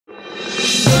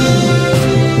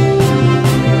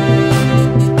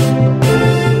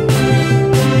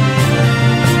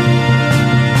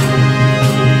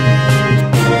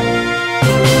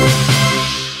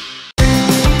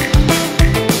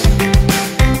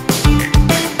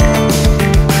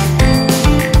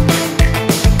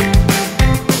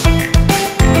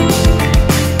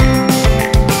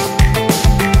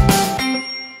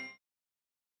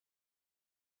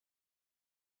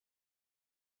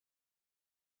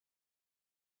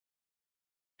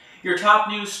Your top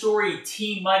news story,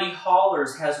 Team Mighty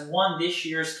Haulers has won this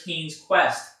year's Cane's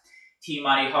Quest. Team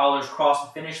Mighty Haulers crossed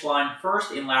the finish line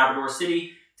first in Labrador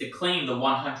City to claim the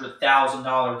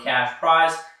 $100,000 cash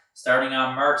prize. Starting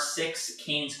on March 6,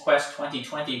 Cane's Quest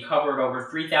 2020 covered over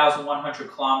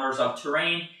 3,100 kilometers of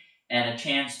terrain and a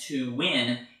chance to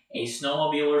win a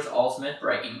snowmobiler's ultimate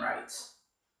bragging rights.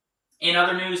 In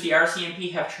other news, the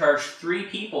RCMP have charged 3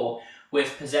 people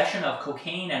with possession of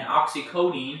cocaine and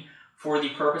oxycodone for the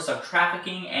purpose of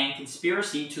trafficking and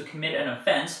conspiracy to commit an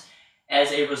offense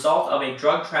as a result of a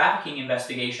drug trafficking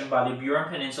investigation by the Burin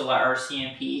Peninsula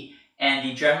RCMP and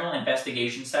the General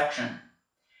Investigation Section.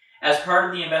 As part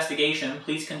of the investigation,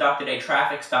 police conducted a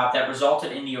traffic stop that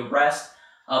resulted in the arrest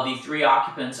of the 3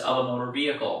 occupants of a motor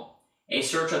vehicle. A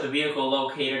search of the vehicle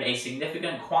located a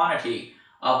significant quantity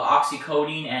of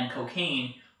oxycodone and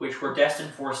cocaine, which were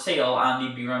destined for sale on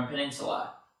the Burin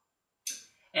Peninsula.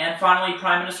 And finally,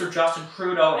 Prime Minister Justin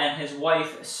Trudeau and his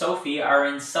wife, Sophie, are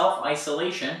in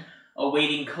self-isolation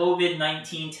awaiting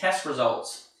COVID-19 test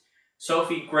results.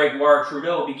 Sophie Gregoire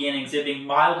Trudeau began exhibiting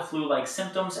mild flu-like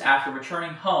symptoms after returning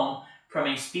home from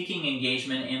a speaking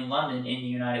engagement in London in the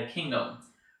United Kingdom.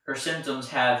 Her symptoms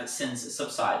have since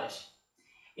subsided.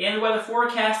 In the weather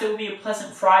forecast, it will be a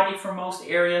pleasant Friday for most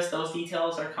areas. Those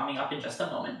details are coming up in just a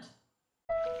moment.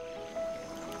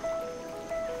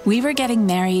 We were getting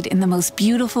married in the most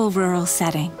beautiful rural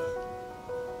setting.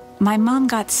 My mom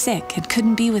got sick and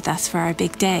couldn't be with us for our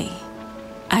big day.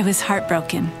 I was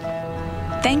heartbroken.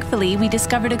 Thankfully, we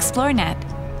discovered Xplornet.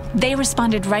 They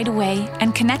responded right away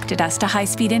and connected us to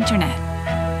high-speed internet.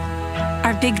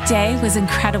 Our big day was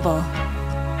incredible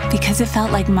because it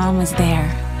felt like Mom was there.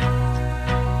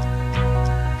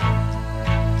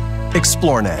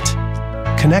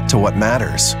 Xplornet. Connect to what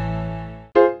matters.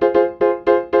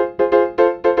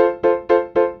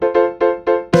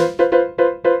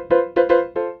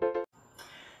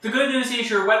 The good news is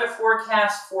your weather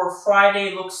forecast for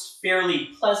Friday looks fairly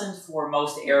pleasant for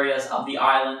most areas of the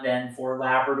island and for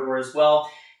Labrador as well.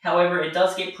 However, it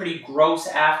does get pretty gross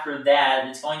after that.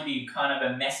 It's going to be kind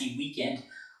of a messy weekend.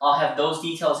 I'll have those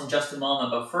details in just a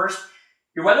moment, but first,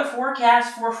 your weather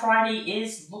forecast for Friday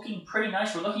is looking pretty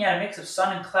nice. We're looking at a mix of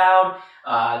sun and cloud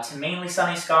to mainly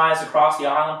sunny skies across the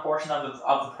island portion of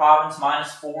the province,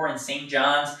 -4 in St.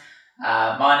 John's,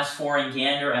 -4 in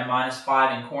Gander, and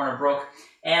 -5 in Corner Brook.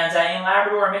 And in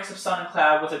Labrador, a mix of sun and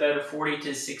cloud with about a 40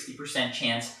 to 60%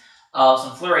 chance of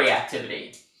some flurry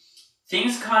activity.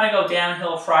 Things kind of go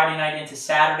downhill Friday night into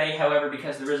Saturday, however,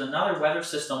 because there is another weather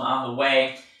system on the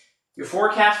way. Your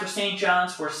forecast for St.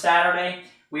 John's for Saturday,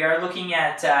 we are looking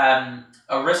at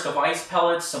a risk of ice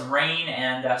pellets, some rain,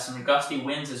 and some gusty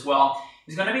winds as well.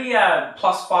 It's going to be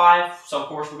 +5, so of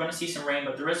course we're going to see some rain,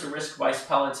 but there is a risk of ice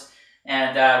pellets.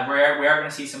 And we are going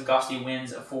to see some gusty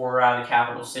winds for the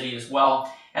capital city as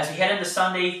well. As we head into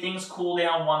Sunday, things cool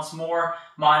down once more,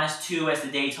 -2 as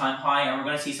the daytime high, and we're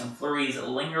going to see some flurries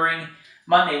lingering.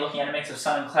 Monday, looking at a mix of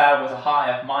sun and cloud with a high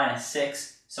of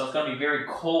 -6, so it's going to be very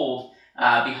cold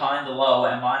behind the low,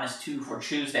 and -2 for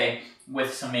Tuesday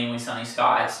with some mainly sunny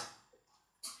skies.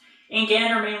 In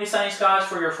Gander, mainly sunny skies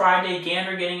for your Friday.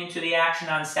 Gander getting into the action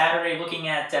on Saturday, looking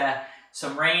at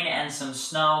some rain and some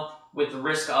snow, with the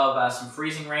risk of some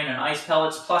freezing rain and ice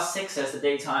pellets, +6 as the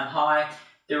daytime high.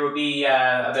 There will be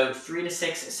about 3 to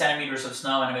 6 centimeters of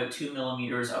snow and about 2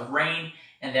 millimeters of rain.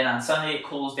 And then on Sunday, it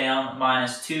cools down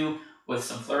 -2 with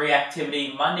some flurry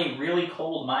activity. Monday, really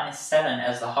cold, -7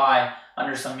 as the high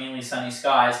under some mainly sunny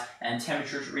skies. And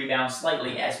temperatures rebound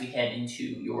slightly as we head into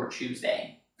your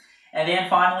Tuesday. And then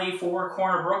finally, for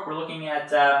Corner Brook, we're looking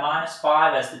at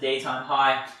 -5 as the daytime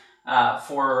high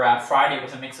for Friday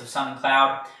with a mix of sun and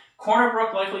cloud. Corner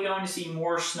Brook likely going to see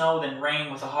more snow than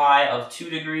rain with a high of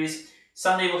 2 degrees.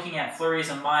 Sunday looking at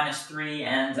flurries of -3,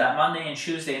 and Monday and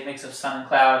Tuesday a mix of sun and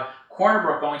cloud. Corner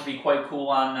Brook going to be quite cool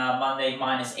on Monday,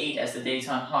 -8 as the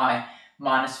daytime high,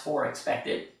 -4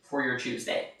 expected for your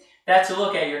Tuesday. That's a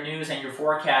look at your news and your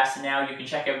forecast, and now you can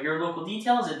check out your local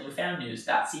details at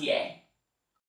newfoundnews.ca.